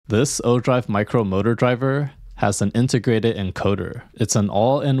This ODrive Micro motor driver has an integrated encoder. It's an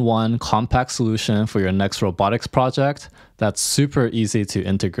all-in-one compact solution for your next robotics project that's super easy to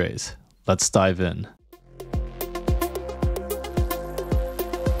integrate. Let's dive in.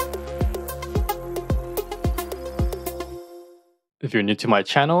 If you're new to my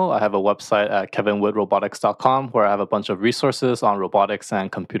channel, I have a website at kevinwoodrobotics.com where I have a bunch of resources on robotics and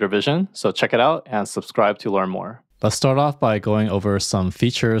computer vision. So check it out and subscribe to learn more. Let's start off by going over some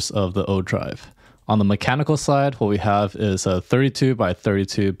features of the ODrive. On the mechanical side, what we have is a 32 by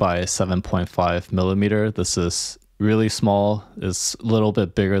 32 by 7.5 millimeter. This is really small. It's a little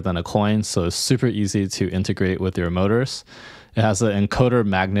bit bigger than a coin, so it's super easy to integrate with your motors. It has an encoder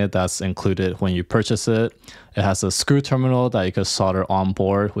magnet that's included when you purchase it. It has a screw terminal that you can solder on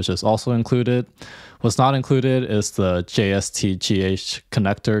board, which is also included. What's not included is the JST-GH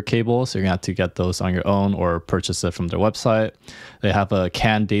connector cables. You're going to have to get those on your own or purchase it from their website. They have a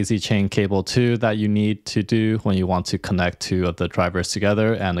CAN daisy chain cable too that you need to do when you want to connect two of the drivers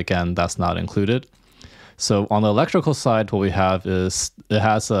together. And again, that's not included. So on the electrical side, what we have is it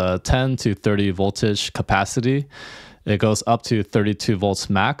has a 10 to 30 voltage capacity. It goes up to 32 volts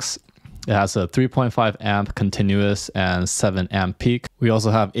max. It has a 3.5 amp continuous and 7 amp peak. We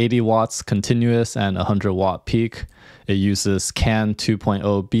also have 80 watts continuous and 100 watt peak. It uses CAN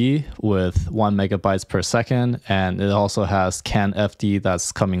 2.0B with 1 megabytes per second, and it also has CAN FD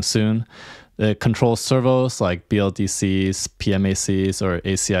that's coming soon. It controls servos like BLDCs, PMACs, or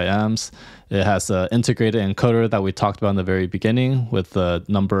ACIMs. It has an integrated encoder that we talked about in the very beginning with the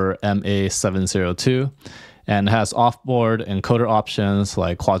number MA702. And has offboard encoder options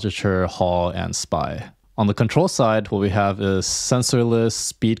like quadrature, Hall, and SPI. On the control side, what we have is sensorless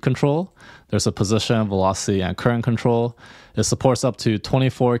speed control. There's a position, velocity, and current control. It supports up to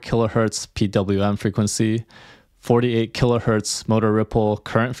 24 kilohertz PWM frequency, 48 kilohertz motor ripple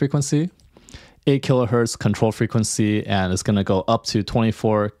current frequency, 8 kilohertz control frequency, and it's going to go up to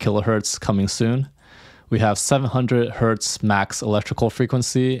 24 kilohertz coming soon. We have 700 hertz max electrical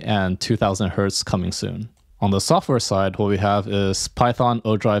frequency and 2000 hertz coming soon. On the software side, what we have is Python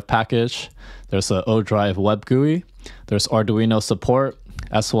ODrive package. There's an ODrive web GUI. There's Arduino support,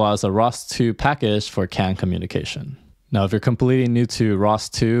 as well as a ROS2 package for CAN communication. Now, if you're completely new to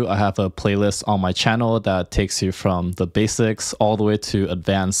ROS2, I have a playlist on my channel that takes you from the basics all the way to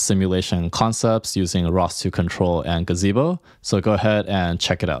advanced simulation concepts using ROS2 control and Gazebo. So go ahead and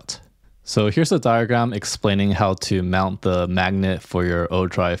check it out. So here's a diagram explaining how to mount the magnet for your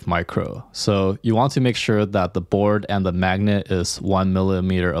ODrive Micro. So you want to make sure that the board and the magnet is 1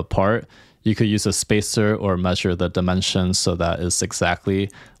 millimeter apart. You could use a spacer or measure the dimensions so that it's exactly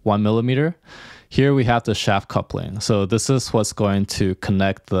 1 millimeter. Here we have the shaft coupling. So this is what's going to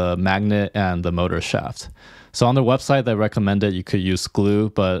connect the magnet and the motor shaft. So on their website, they recommended you could use glue,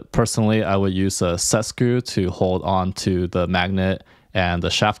 but personally, I would use a set screw to hold on to the magnet and the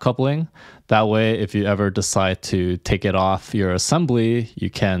shaft coupling. That way, if you ever decide to take it off your assembly, you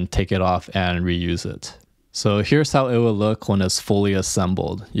can take it off and reuse it. So here's how it will look when it's fully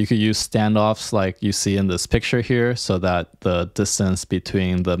assembled. You could use standoffs like you see in this picture here so that the distance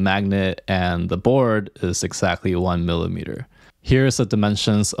between the magnet and the board is exactly 1 millimeter. Here's the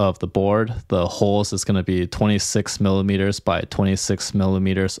dimensions of the board. The holes is going to be 26 millimeters by 26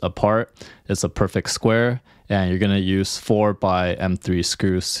 millimeters apart. It's a perfect square, and you're going to use 4 by M3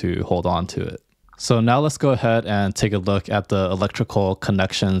 screws to hold on to it. So now let's go ahead and take a look at the electrical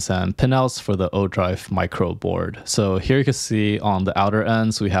connections and pinouts for the ODrive Micro board. So here you can see on the outer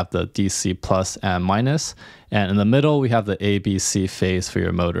ends, we have the DC plus and minus, and in the middle, we have the ABC phase for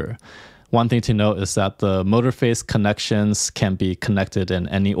your motor. One thing to note is that the motor phase connections can be connected in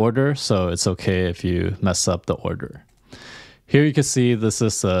any order, so it's okay if you mess up the order. Here you can see this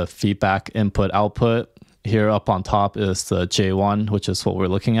is the feedback input output. Here up on top is the J1, which is what we're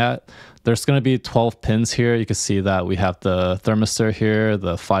looking at. There's going to be 12 pins here. You can see that we have the thermistor here,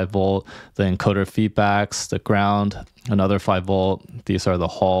 the 5 volt, the encoder feedbacks, the ground, another 5 volt. These are the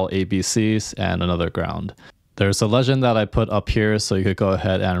Hall ABCs and another ground. There's a legend that I put up here, so you could go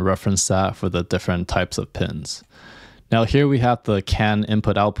ahead and reference that for the different types of pins. Now here we have the CAN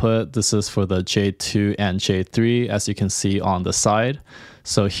input output. This is for the J2 and J3, as you can see on the side.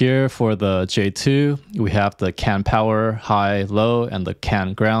 So here for the J2, we have the CAN power, high, low, and the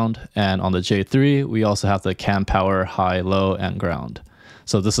CAN ground. And on the J3, we also have the CAN power, high, low, and ground.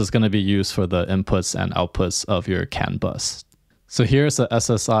 So this is going to be used for the inputs and outputs of your CAN bus. So here's the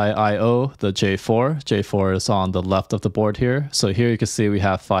SSI IO, the J4. J4 is on the left of the board here. So here you can see we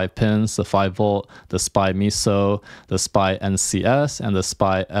have 5 pins, the 5 volt, the SPI MISO, the SPI NCS, and the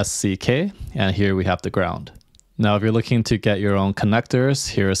SPI SCK. And here we have the ground. Now, if you're looking to get your own connectors,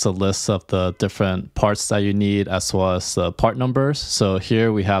 here's a list of the different parts that you need as well as the part numbers. So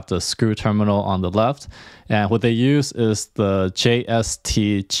here we have the screw terminal on the left. And what they use is the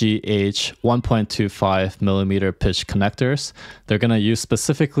JSTGH 1.25 millimeter pitch connectors. They're going to use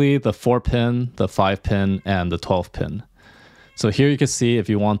specifically the 4-pin, the 5-pin, and the 12-pin. So here you can see if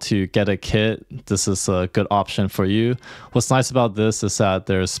you want to get a kit, this is a good option for you. What's nice about this is that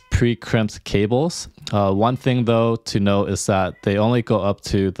there's pre-crimped cables. One thing though to note is that they only go up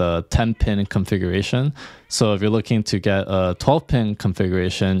to the 10-pin configuration. So if you're looking to get a 12-pin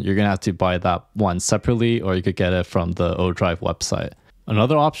configuration, you're going to have to buy that one separately, or you could get it from the ODrive website.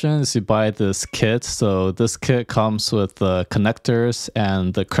 Another option is you buy this kit. So this kit comes with the connectors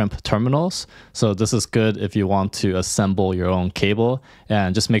and the crimp terminals. So this is good if you want to assemble your own cable,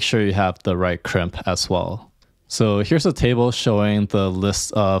 and just make sure you have the right crimp as well. So here's a table showing the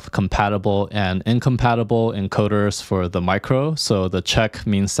list of compatible and incompatible encoders for the micro. So the check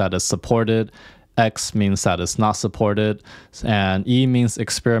means that it's supported, X means that it's not supported, and E means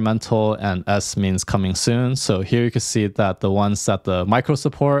experimental, and S means coming soon. So here you can see that the ones that the micro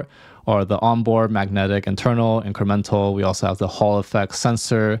support are the onboard magnetic internal incremental. We also have the Hall effect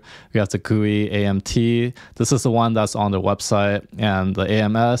sensor. We have the GUI AMT. This is the one that's on their website, and the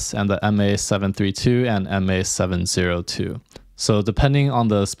AMS and the MA732 and MA702. So depending on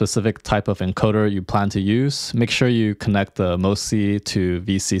the specific type of encoder you plan to use, make sure you connect the MOSI to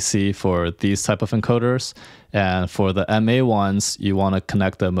VCC for these type of encoders. And for the MA ones, you want to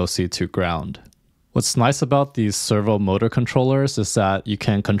connect the MOSI to ground. What's nice about these servo motor controllers is that you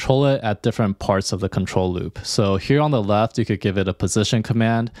can control it at different parts of the control loop. So here on the left, you could give it a position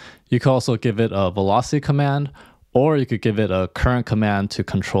command. You could also give it a velocity command, or you could give it a current command to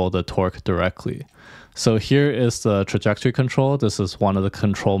control the torque directly. So here is the trajectory control. This is one of the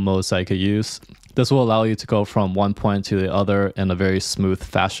control modes that you could use. This will allow you to go from one point to the other in a very smooth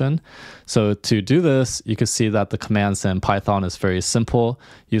fashion. So to do this, you can see that the commands in Python is very simple.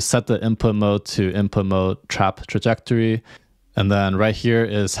 You set the input mode to input mode trap trajectory. And then right here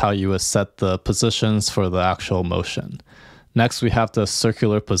is how you would set the positions for the actual motion. Next, we have the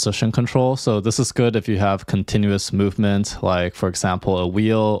circular position control. So this is good if you have continuous movement, like for example, a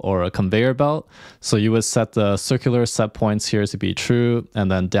wheel or a conveyor belt. So you would set the circular set points here to be true.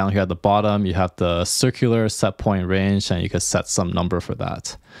 And then down here at the bottom, you have the circular set point range, and you could set some number for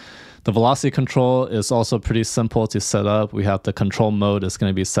that. The velocity control is also pretty simple to set up. We have the control mode is going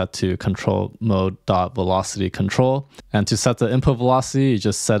to be set to control mode.velocity control. And to set the input velocity, you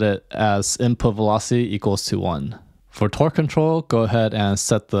just set it as input velocity equals to 1. For torque control, go ahead and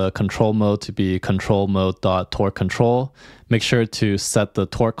set the control mode to be control mode.torque control. Make sure to set the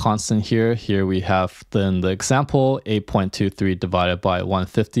torque constant here. Here we have in the example 8.23 divided by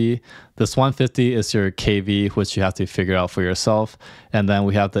 150. This 150 is your kV, which you have to figure out for yourself. And then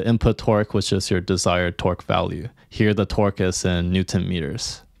we have the input torque, which is your desired torque value. Here the torque is in Newton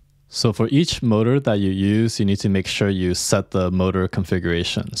meters. So for each motor that you use, you need to make sure you set the motor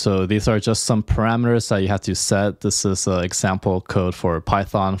configuration. So these are just some parameters that you have to set. This is an example code for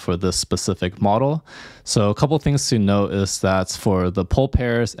Python for this specific model. So a couple things to note is that for the pole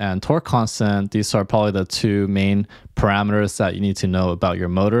pairs and torque constant, these are probably the two main parameters that you need to know about your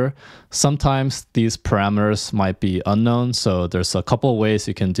motor. Sometimes these parameters might be unknown, so there's a couple ways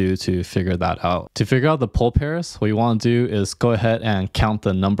you can do to figure that out. To figure out the pole pairs, what you want to do is go ahead and count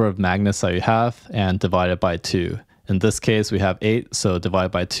the number of magnets that you have and divide it by 2. In this case, we have 8, so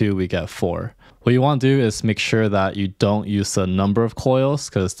divided by 2, we get 4. What you want to do is make sure that you don't use the number of coils,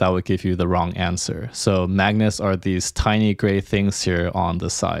 because that would give you the wrong answer. So magnets are these tiny gray things here on the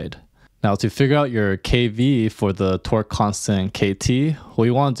side. Now to figure out your kV for the torque constant kT, what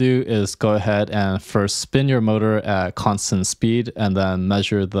you want to do is go ahead and first spin your motor at constant speed and then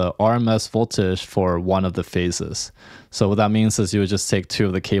measure the RMS voltage for one of the phases. So what that means is you would just take 2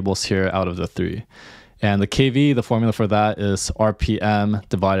 of the cables here out of the 3. And the kV, the formula for that is RPM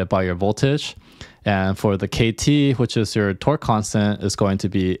divided by your voltage. And for the kT, which is your torque constant, is going to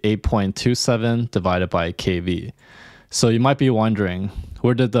be 8.27 divided by kV. So you might be wondering,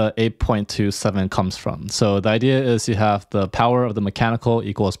 where did the 8.27 comes from? So the idea is you have the power of the mechanical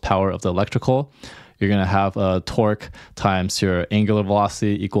equals power of the electrical. You're going to have a torque times your angular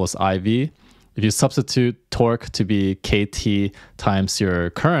velocity equals IV. If you substitute torque to be kT times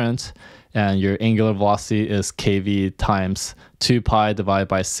your current, and your angular velocity is kV times 2 pi divided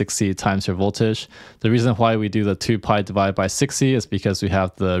by 60 times your voltage. The reason why we do the 2 pi divided by 60 is because we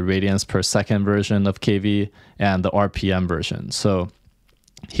have the radians per second version of kV and the RPM version. So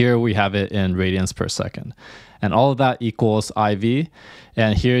here we have it in radians per second. and all of that equals IV.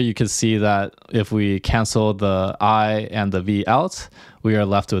 And here you can see that if we cancel the I and the V out, we are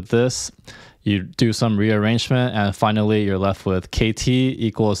left with this. You do some rearrangement, and finally you're left with KT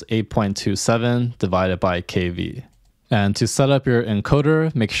equals 8.27 divided by KV. And to set up your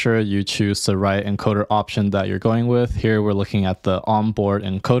encoder, make sure you choose the right encoder option that you're going with. Here we're looking at the onboard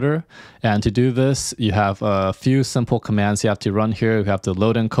encoder. And to do this, you have a few simple commands you have to run here. You have the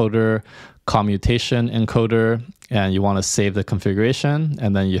load encoder, commutation encoder, and you want to save the configuration.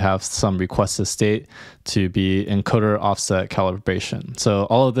 And then you have some requested state to be encoder offset calibration. So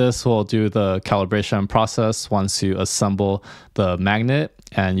all of this will do the calibration process once you assemble the magnet,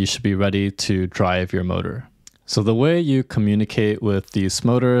 and you should be ready to drive your motor. So the way you communicate with these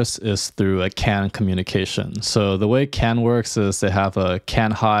motors is through a CAN communication. So the way CAN works is they have a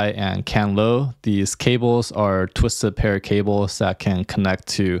CAN high and CAN low. These cables are twisted pair cables that can connect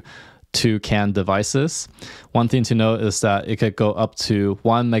to two CAN devices. One thing to note is that it could go up to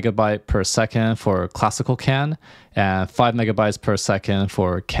 1 megabyte per second for classical CAN and 5 megabytes per second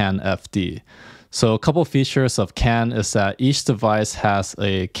for CAN FD. So a couple features of CAN is that each device has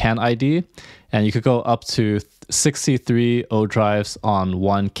a CAN ID, and you could go up to 63 ODrives on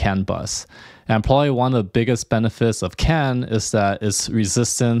one CAN bus. And probably one of the biggest benefits of CAN is that it's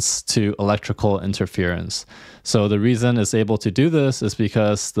resistance to electrical interference. So the reason it's able to do this is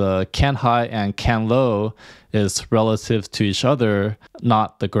because the CAN high and CAN low is relative to each other,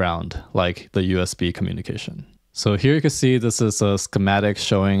 not the ground, like the USB communication. So here you can see this is a schematic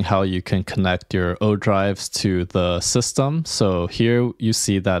showing how you can connect your ODrives to the system. So here you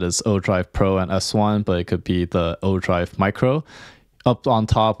see that it's ODrive Pro and S1, but it could be the ODrive Micro. Up on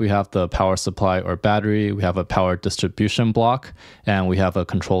top, we have the power supply or battery, we have a power distribution block, and we have a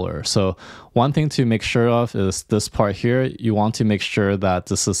controller. So one thing to make sure of is this part here. You want to make sure that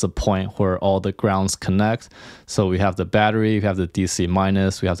this is a point where all the grounds connect. So we have the battery, we have the DC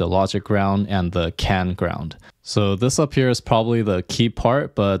minus, we have the logic ground, and the CAN ground. So this up here is probably the key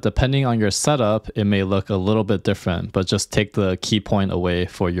part, but depending on your setup, it may look a little bit different, but just take the key point away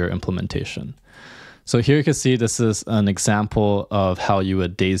for your implementation. So here you can see this is an example of how you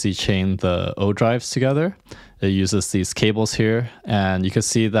would daisy chain the ODrives together. It uses these cables here, and you can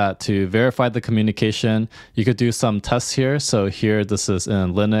see that to verify the communication, you could do some tests here. So here, this is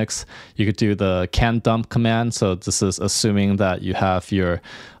in Linux. You could do the CAN dump command. So this is assuming that you have your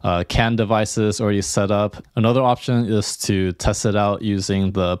CAN devices already set up. Another option is to test it out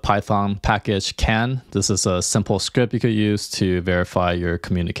using the Python package CAN. This is a simple script you could use to verify your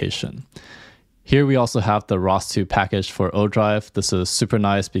communication. Here we also have the ROS2 package for ODrive. This is super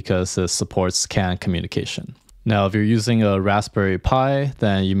nice because it supports CAN communication. Now, if you're using a Raspberry Pi,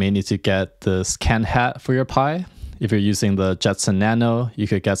 then you may need to get this CAN hat for your Pi. If you're using the Jetson Nano, you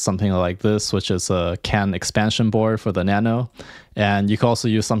could get something like this, which is a CAN expansion board for the Nano. And you can also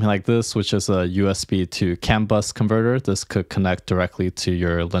use something like this, which is a USB to CAN bus converter. This could connect directly to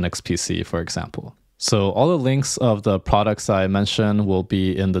your Linux PC, for example. So all the links of the products I mentioned will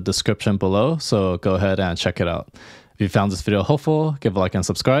be in the description below, so go ahead and check it out. If you found this video helpful, give a like and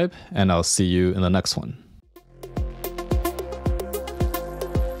subscribe, and I'll see you in the next one.